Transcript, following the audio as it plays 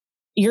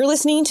You're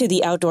listening to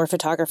the Outdoor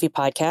Photography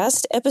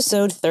Podcast,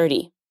 episode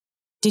 30.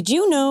 Did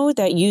you know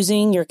that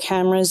using your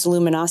camera's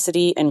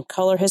luminosity and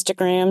color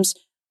histograms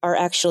are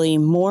actually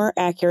more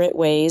accurate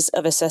ways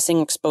of assessing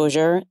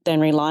exposure than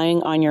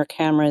relying on your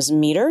camera's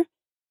meter?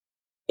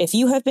 If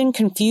you have been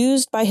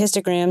confused by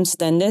histograms,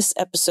 then this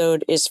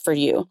episode is for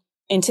you.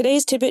 In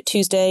today's Tidbit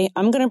Tuesday,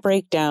 I'm going to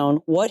break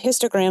down what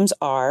histograms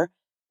are,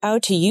 how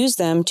to use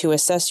them to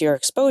assess your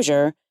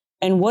exposure,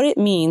 and what it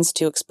means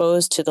to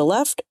expose to the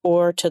left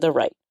or to the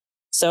right.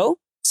 So,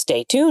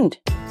 stay tuned.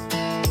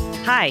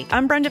 Hi,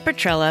 I'm Brenda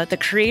Petrella, the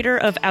creator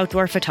of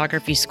Outdoor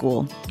Photography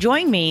School.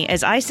 Join me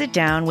as I sit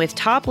down with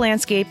top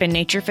landscape and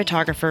nature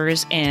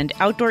photographers and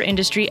outdoor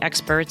industry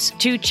experts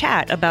to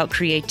chat about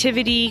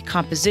creativity,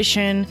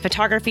 composition,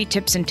 photography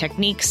tips and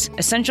techniques,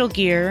 essential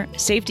gear,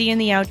 safety in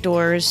the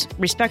outdoors,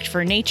 respect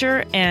for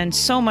nature, and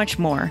so much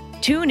more.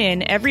 Tune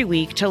in every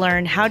week to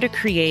learn how to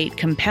create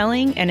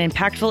compelling and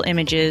impactful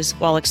images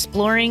while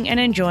exploring and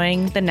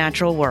enjoying the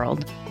natural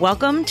world.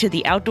 Welcome to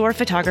the Outdoor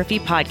Photography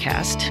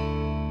Podcast.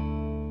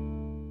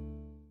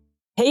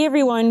 Hey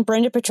everyone,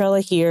 Brenda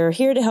Petrella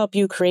here to help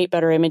you create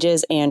better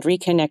images and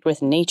reconnect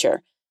with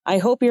nature. I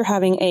hope you're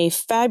having a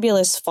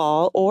fabulous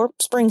fall or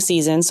spring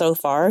season so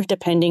far,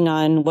 depending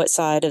on what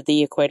side of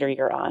the equator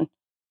you're on.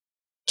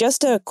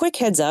 Just a quick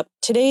heads up,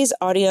 today's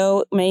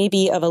audio may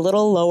be of a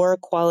little lower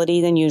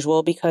quality than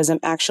usual because I'm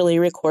actually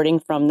recording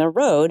from the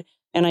road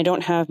and I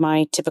don't have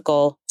my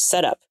typical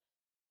setup.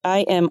 I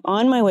am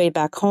on my way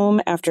back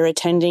home after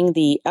attending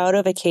the Out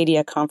of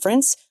Acadia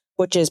conference,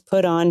 which is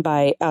put on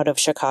by Out of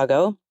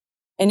Chicago.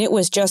 And it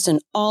was just an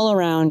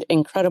all-around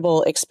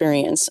incredible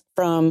experience,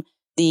 from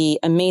the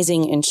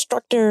amazing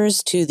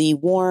instructors to the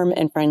warm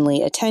and friendly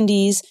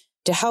attendees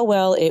to how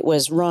well it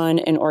was run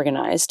and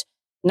organized.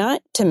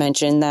 Not to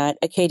mention that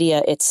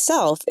Acadia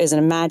itself is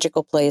a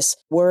magical place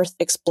worth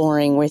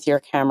exploring with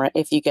your camera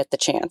if you get the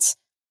chance.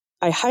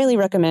 I highly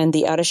recommend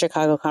the Out of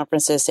Chicago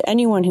conferences to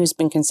anyone who's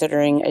been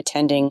considering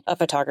attending a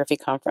photography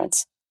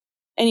conference.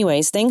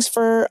 Anyways, thanks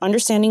for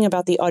understanding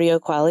about the audio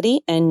quality,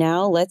 and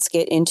now let's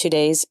get into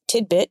today's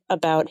tidbit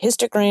about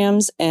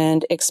histograms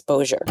and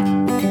exposure.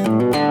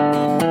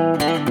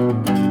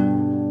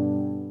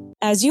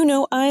 As you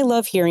know, I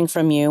love hearing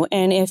from you,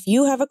 and if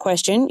you have a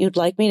question you'd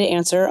like me to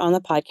answer on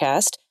the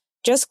podcast,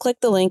 just click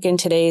the link in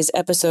today's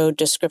episode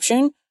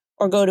description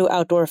or go to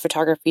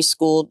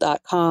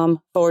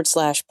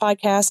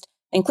outdoorphotographyschool.com/podcast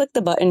and click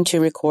the button to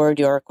record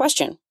your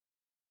question.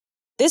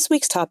 This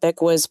week's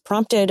topic was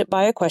prompted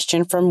by a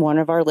question from one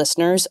of our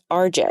listeners,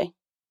 RJ.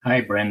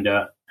 Hi,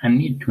 Brenda. I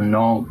need to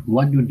know,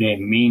 what do they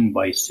mean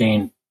by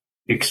saying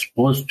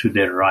exposed to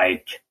the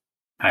right?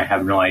 I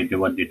have no idea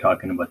what they're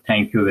talking about.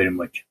 Thank you very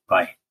much.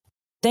 Bye.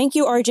 Thank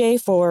you, RJ,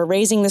 for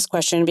raising this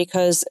question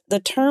because the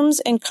terms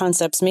and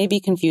concepts may be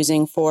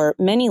confusing for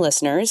many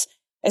listeners,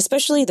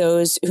 especially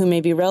those who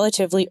may be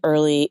relatively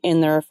early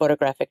in their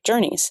photographic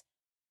journeys.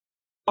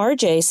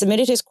 RJ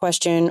submitted his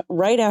question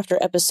right after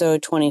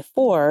episode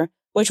 24,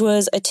 which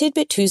was a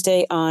Tidbit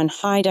Tuesday on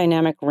high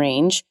dynamic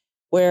range,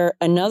 where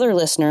another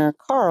listener,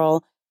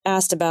 Carl,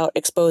 asked about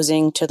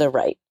exposing to the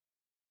right.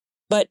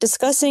 But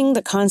discussing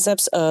the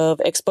concepts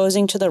of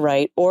exposing to the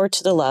right or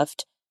to the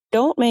left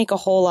don't make a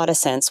whole lot of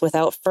sense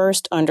without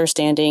first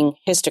understanding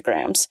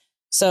histograms.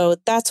 So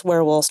that's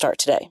where we'll start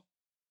today.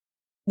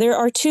 There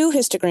are two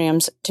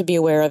histograms to be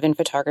aware of in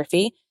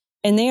photography,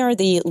 and they are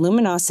the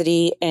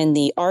luminosity and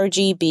the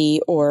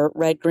RGB or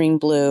red, green,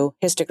 blue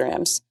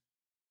histograms.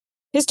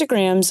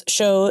 Histograms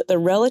show the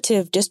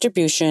relative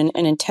distribution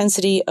and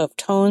intensity of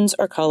tones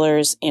or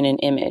colors in an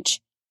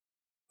image.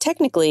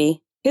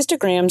 Technically,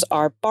 histograms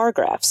are bar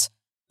graphs,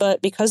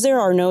 but because there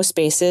are no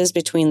spaces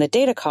between the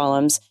data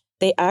columns,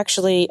 they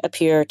actually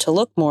appear to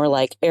look more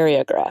like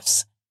area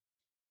graphs.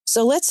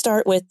 So let's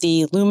start with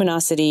the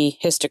luminosity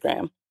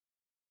histogram.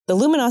 The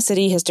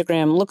luminosity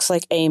histogram looks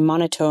like a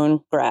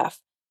monotone graph.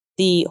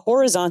 The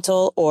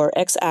horizontal or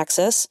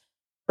x-axis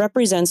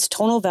represents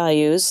tonal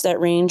values that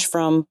range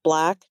from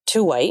black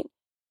to white,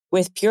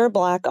 with pure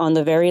black on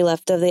the very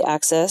left of the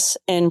axis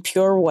and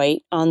pure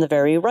white on the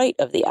very right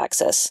of the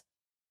axis.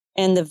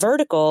 And the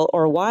vertical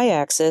or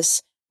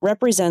y-axis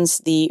represents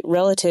the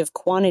relative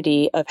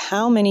quantity of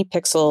how many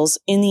pixels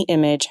in the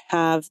image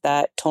have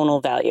that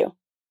tonal value.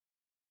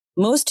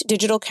 Most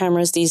digital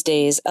cameras these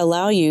days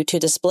allow you to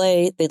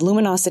display the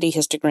luminosity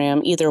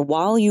histogram either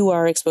while you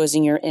are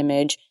exposing your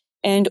image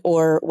and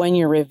or when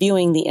you're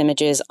reviewing the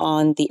images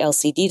on the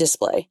LCD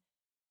display.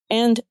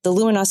 And the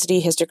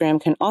luminosity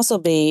histogram can also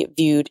be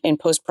viewed in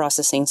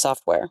post-processing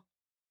software.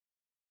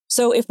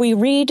 So if we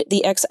read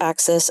the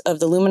x-axis of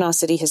the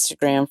luminosity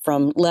histogram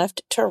from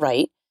left to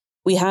right,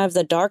 we have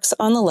the darks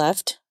on the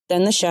left,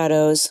 then the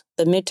shadows,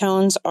 the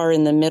midtones are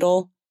in the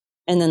middle,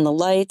 and then the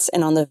lights,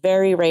 and on the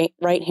very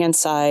right-hand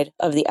side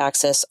of the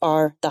axis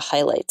are the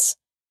highlights.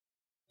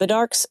 The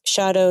darks,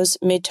 shadows,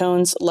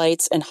 midtones,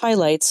 lights, and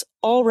highlights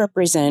all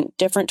represent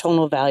different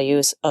tonal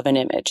values of an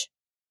image.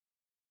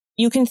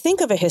 You can think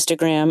of a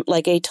histogram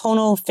like a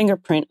tonal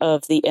fingerprint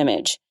of the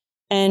image,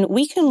 and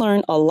we can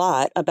learn a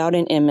lot about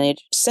an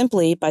image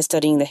simply by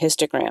studying the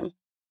histogram.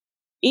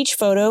 Each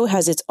photo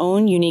has its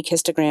own unique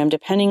histogram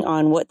depending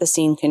on what the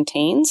scene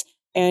contains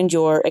and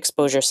your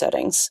exposure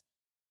settings.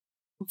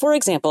 For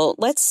example,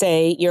 let's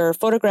say you're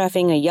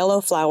photographing a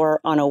yellow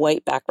flower on a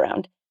white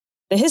background.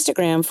 The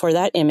histogram for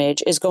that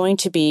image is going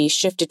to be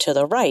shifted to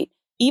the right,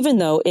 even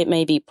though it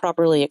may be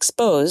properly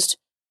exposed,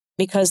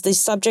 because the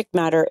subject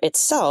matter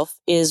itself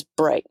is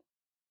bright.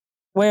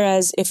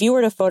 Whereas if you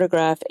were to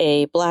photograph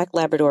a black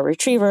Labrador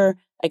retriever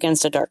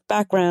against a dark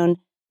background,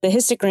 the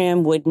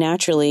histogram would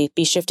naturally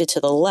be shifted to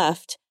the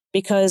left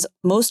because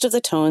most of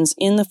the tones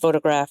in the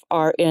photograph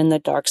are in the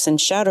darks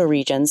and shadow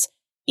regions,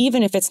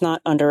 even if it's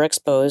not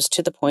underexposed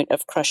to the point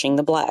of crushing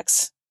the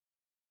blacks.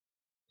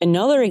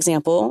 Another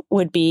example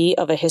would be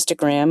of a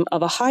histogram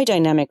of a high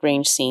dynamic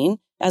range scene,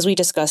 as we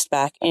discussed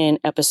back in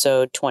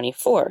episode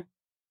 24.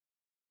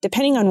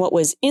 Depending on what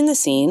was in the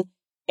scene,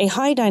 a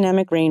high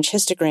dynamic range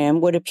histogram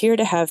would appear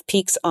to have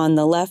peaks on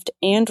the left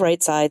and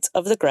right sides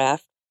of the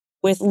graph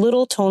with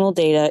little tonal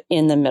data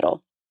in the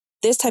middle.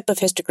 This type of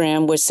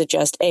histogram would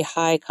suggest a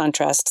high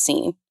contrast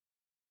scene.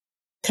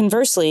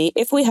 Conversely,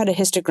 if we had a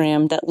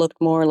histogram that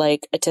looked more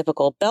like a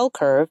typical bell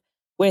curve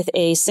with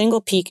a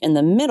single peak in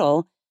the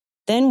middle,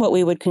 then what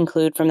we would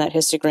conclude from that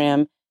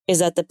histogram is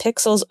that the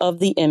pixels of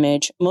the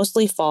image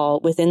mostly fall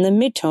within the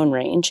midtone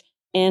range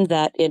and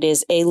that it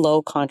is a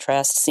low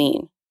contrast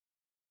scene.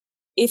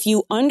 If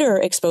you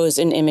underexpose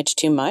an image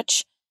too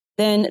much,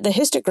 then the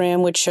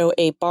histogram would show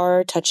a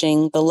bar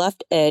touching the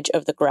left edge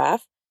of the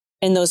graph,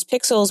 and those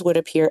pixels would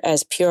appear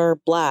as pure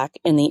black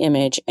in the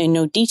image, and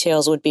no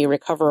details would be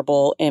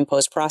recoverable in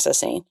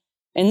post-processing.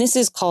 And this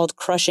is called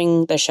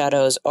crushing the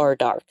shadows or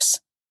darks.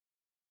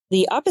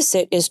 The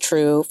opposite is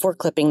true for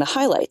clipping the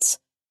highlights.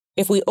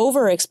 If we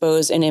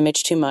overexpose an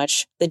image too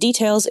much, the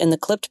details in the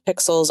clipped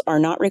pixels are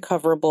not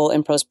recoverable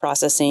in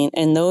post-processing,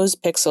 and those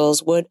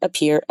pixels would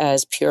appear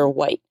as pure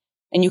white.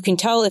 And you can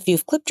tell if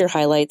you've clipped your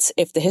highlights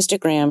if the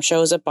histogram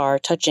shows a bar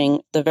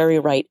touching the very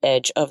right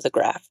edge of the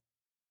graph.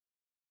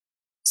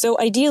 So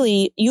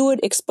ideally, you would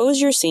expose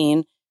your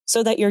scene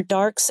so that your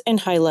darks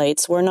and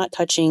highlights were not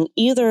touching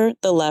either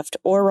the left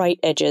or right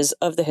edges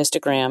of the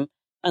histogram,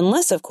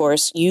 unless, of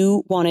course,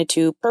 you wanted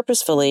to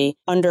purposefully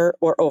under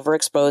or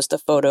overexpose the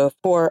photo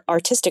for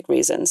artistic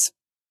reasons.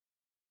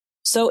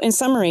 So in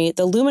summary,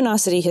 the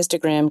luminosity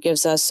histogram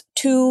gives us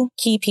two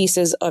key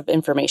pieces of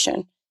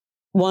information.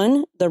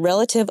 One, the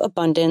relative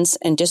abundance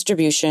and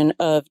distribution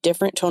of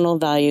different tonal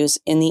values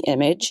in the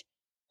image.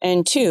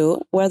 And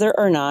two, whether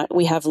or not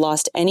we have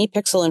lost any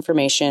pixel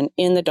information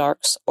in the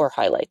darks or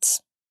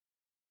highlights.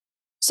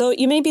 So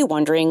you may be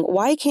wondering,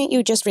 why can't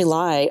you just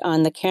rely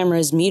on the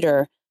camera's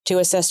meter to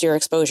assess your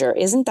exposure?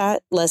 Isn't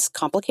that less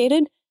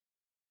complicated?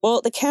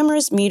 Well, the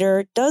camera's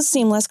meter does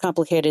seem less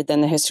complicated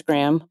than the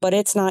histogram, but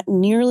it's not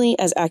nearly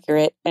as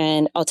accurate,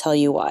 and I'll tell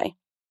you why.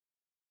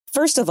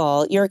 First of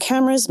all, your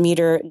camera's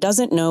meter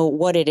doesn't know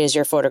what it is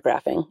you're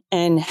photographing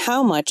and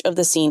how much of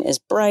the scene is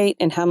bright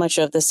and how much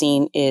of the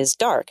scene is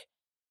dark.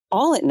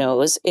 All it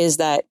knows is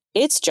that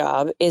its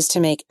job is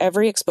to make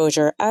every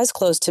exposure as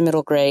close to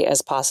middle gray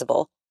as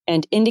possible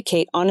and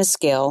indicate on a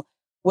scale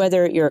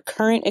whether your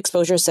current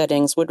exposure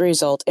settings would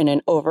result in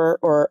an over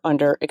or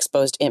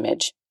underexposed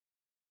image.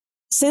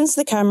 Since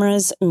the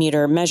camera's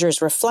meter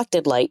measures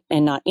reflected light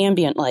and not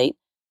ambient light,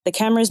 the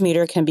camera's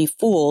meter can be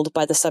fooled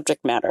by the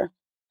subject matter.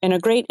 And a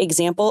great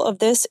example of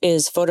this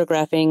is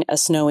photographing a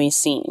snowy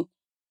scene.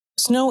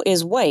 Snow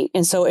is white,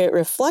 and so it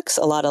reflects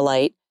a lot of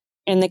light,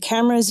 and the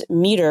camera's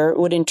meter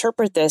would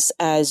interpret this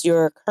as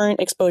your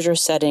current exposure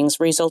settings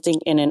resulting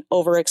in an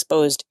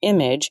overexposed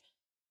image,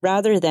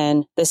 rather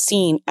than the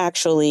scene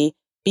actually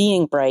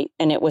being bright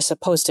and it was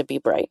supposed to be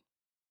bright.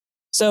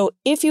 So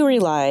if you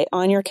rely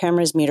on your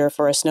camera's meter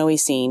for a snowy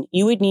scene,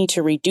 you would need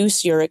to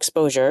reduce your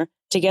exposure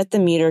to get the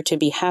meter to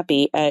be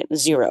happy at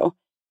 0.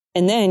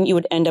 And then you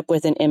would end up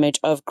with an image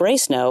of gray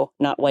snow,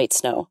 not white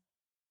snow.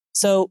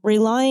 So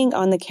relying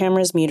on the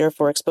camera's meter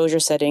for exposure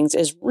settings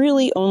is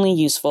really only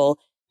useful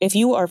if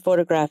you are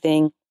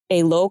photographing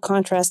a low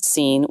contrast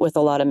scene with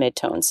a lot of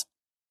midtones.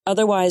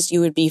 Otherwise, you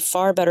would be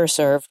far better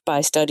served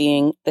by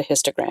studying the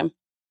histogram.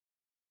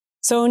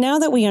 So now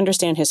that we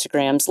understand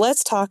histograms,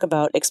 let's talk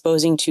about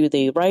exposing to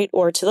the right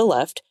or to the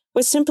left,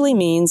 which simply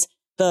means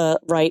the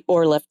right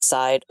or left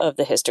side of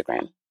the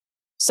histogram.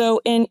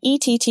 So in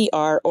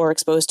ETTR, or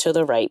exposed to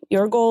the right,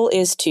 your goal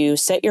is to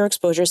set your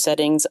exposure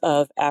settings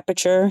of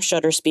aperture,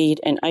 shutter speed,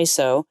 and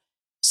ISO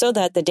so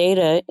that the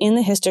data in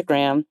the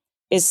histogram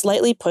is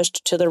slightly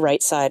pushed to the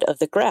right side of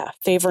the graph,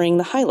 favoring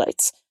the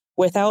highlights,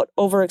 without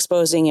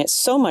overexposing it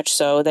so much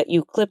so that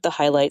you clip the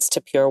highlights to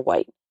pure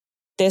white.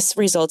 This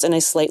results in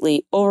a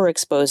slightly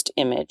overexposed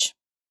image.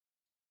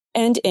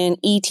 And in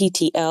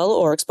ETTL,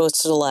 or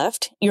exposed to the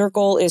left, your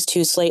goal is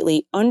to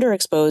slightly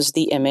underexpose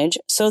the image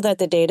so that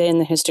the data in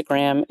the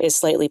histogram is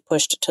slightly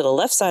pushed to the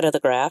left side of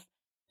the graph,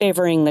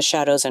 favoring the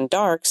shadows and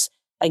darks,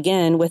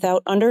 again,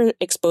 without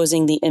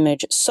underexposing the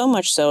image so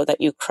much so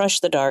that you crush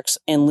the darks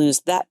and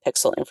lose that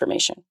pixel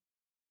information.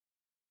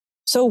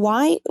 So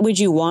why would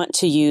you want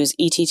to use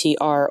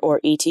ETTR or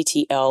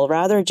ETTL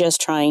rather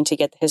just trying to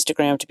get the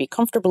histogram to be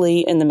comfortably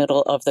in the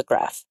middle of the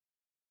graph?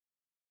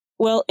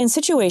 Well, in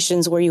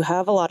situations where you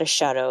have a lot of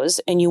shadows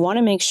and you want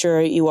to make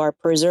sure you are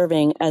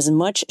preserving as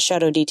much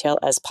shadow detail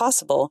as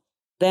possible,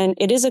 then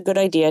it is a good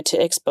idea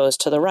to expose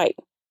to the right.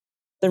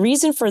 The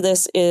reason for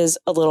this is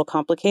a little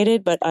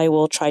complicated, but I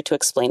will try to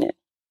explain it.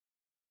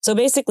 So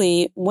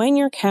basically, when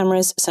your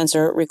camera's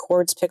sensor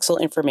records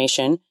pixel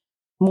information,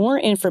 more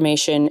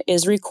information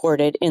is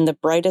recorded in the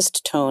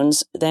brightest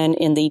tones than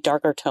in the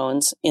darker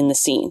tones in the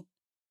scene.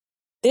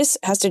 This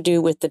has to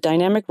do with the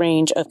dynamic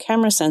range of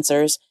camera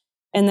sensors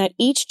and that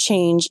each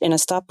change in a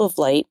stop of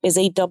light is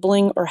a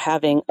doubling or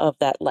halving of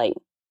that light.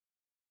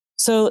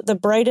 So the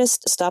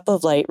brightest stop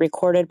of light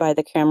recorded by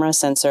the camera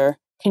sensor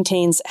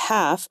contains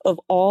half of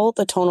all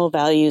the tonal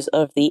values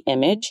of the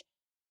image,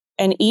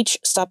 and each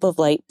stop of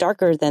light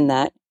darker than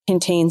that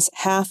contains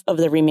half of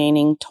the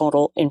remaining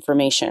total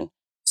information,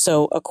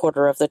 so a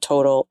quarter of the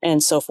total,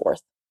 and so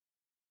forth.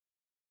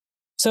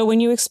 So when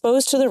you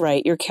expose to the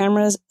right, your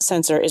camera's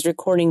sensor is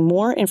recording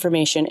more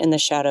information in the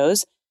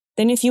shadows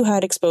than if you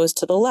had exposed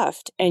to the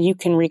left, and you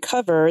can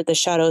recover the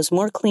shadows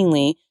more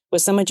cleanly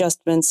with some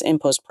adjustments in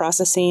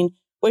post-processing,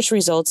 which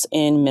results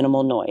in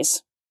minimal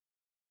noise.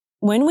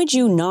 When would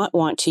you not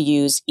want to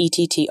use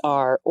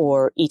ETTR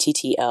or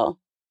ETTL?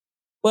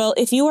 Well,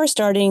 if you are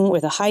starting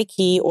with a high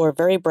key or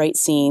very bright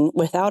scene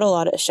without a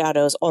lot of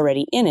shadows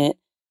already in it,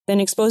 then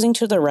exposing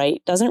to the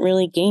right doesn't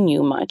really gain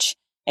you much,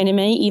 and it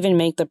may even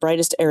make the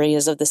brightest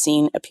areas of the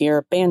scene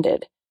appear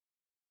banded.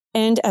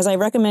 And as I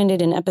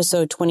recommended in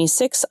episode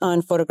 26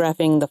 on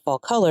photographing the fall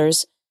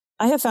colors,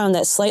 I have found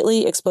that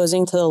slightly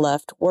exposing to the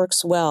left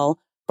works well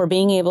for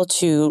being able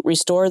to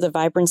restore the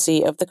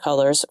vibrancy of the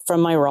colors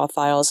from my raw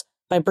files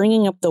by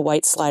bringing up the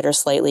white slider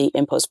slightly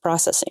in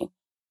post-processing.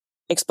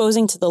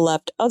 Exposing to the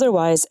left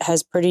otherwise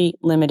has pretty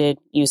limited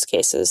use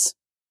cases.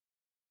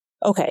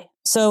 Okay,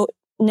 so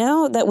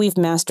now that we've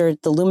mastered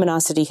the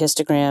luminosity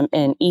histogram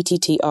in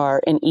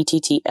ETTR and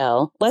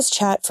ETTL, let's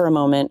chat for a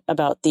moment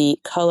about the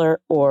color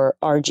or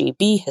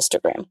RGB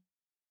histogram.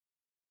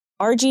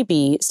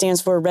 RGB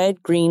stands for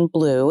red, green,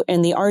 blue,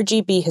 and the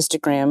RGB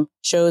histogram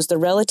shows the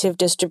relative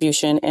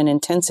distribution and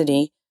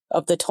intensity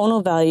of the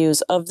tonal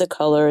values of the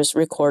colors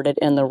recorded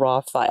in the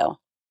raw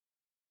file.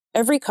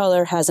 Every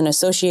color has an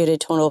associated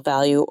tonal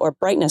value or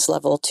brightness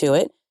level to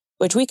it,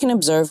 which we can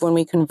observe when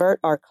we convert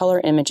our color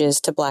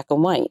images to black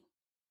and white.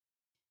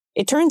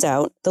 It turns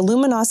out the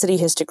luminosity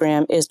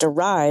histogram is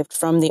derived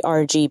from the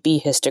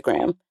RGB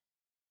histogram.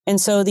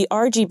 And so the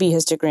RGB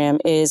histogram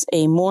is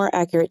a more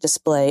accurate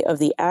display of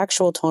the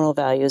actual tonal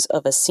values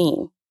of a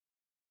scene.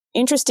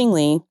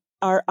 Interestingly,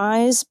 our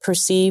eyes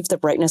perceive the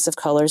brightness of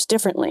colors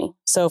differently.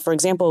 So, for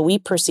example, we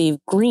perceive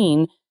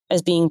green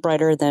as being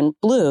brighter than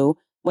blue,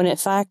 when in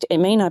fact it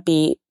may not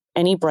be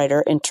any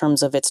brighter in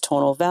terms of its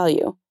tonal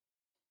value.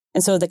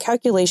 And so the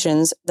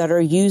calculations that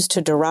are used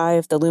to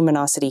derive the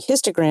luminosity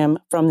histogram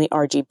from the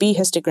RGB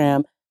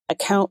histogram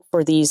account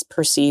for these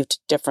perceived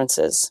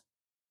differences.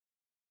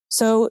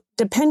 So,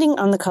 depending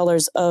on the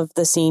colors of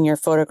the scene you're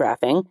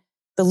photographing,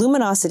 the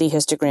luminosity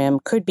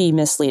histogram could be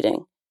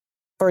misleading.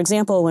 For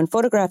example, when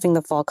photographing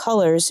the fall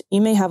colors,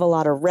 you may have a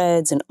lot of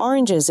reds and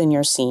oranges in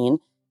your scene,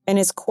 and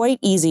it's quite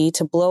easy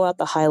to blow out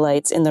the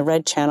highlights in the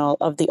red channel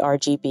of the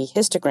RGB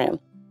histogram.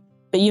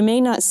 But you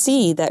may not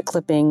see that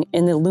clipping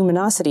in the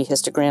luminosity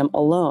histogram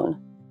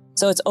alone.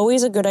 So it's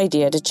always a good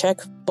idea to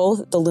check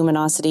both the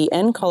luminosity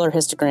and color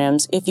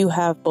histograms if you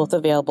have both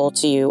available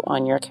to you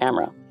on your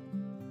camera.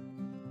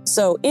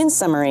 So in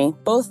summary,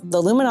 both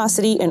the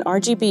luminosity and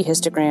RGB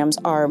histograms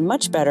are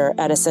much better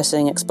at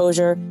assessing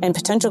exposure and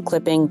potential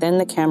clipping than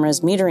the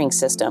camera's metering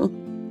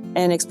system,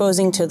 and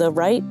exposing to the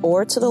right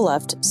or to the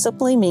left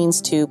simply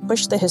means to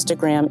push the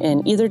histogram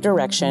in either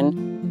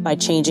direction by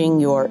changing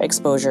your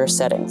exposure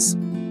settings.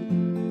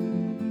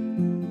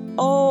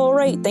 All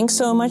right, thanks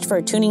so much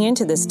for tuning in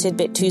to this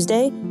Tidbit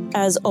Tuesday.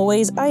 As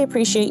always, I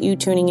appreciate you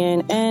tuning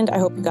in, and I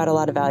hope you got a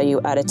lot of value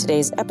out of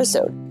today's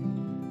episode.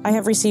 I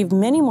have received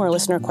many more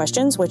listener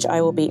questions, which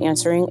I will be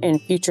answering in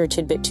future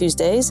Tidbit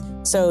Tuesdays,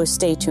 so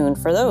stay tuned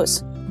for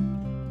those.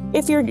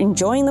 If you're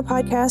enjoying the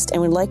podcast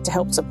and would like to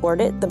help support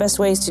it, the best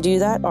ways to do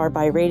that are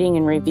by rating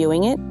and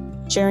reviewing it,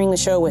 sharing the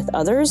show with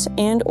others,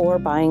 and or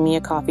buying me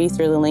a coffee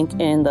through the link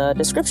in the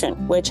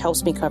description, which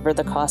helps me cover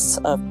the costs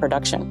of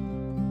production.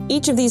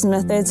 Each of these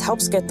methods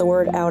helps get the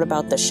word out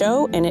about the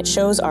show, and it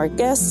shows our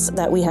guests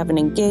that we have an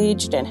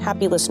engaged and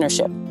happy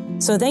listenership.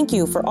 So thank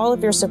you for all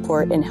of your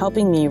support in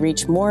helping me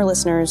reach more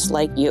listeners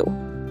like you.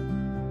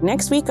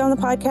 Next week on the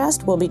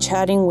podcast, we'll be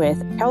chatting with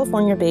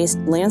California-based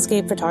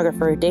landscape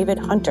photographer David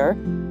Hunter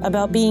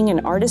about being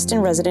an artist in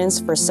residence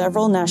for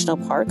several national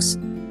parks,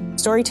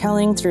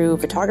 storytelling through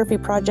photography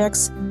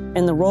projects,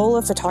 and the role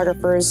of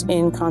photographers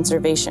in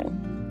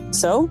conservation.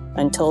 So,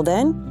 until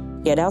then,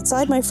 get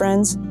outside, my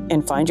friends,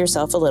 and find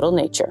yourself a little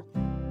nature.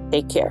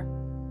 Take care.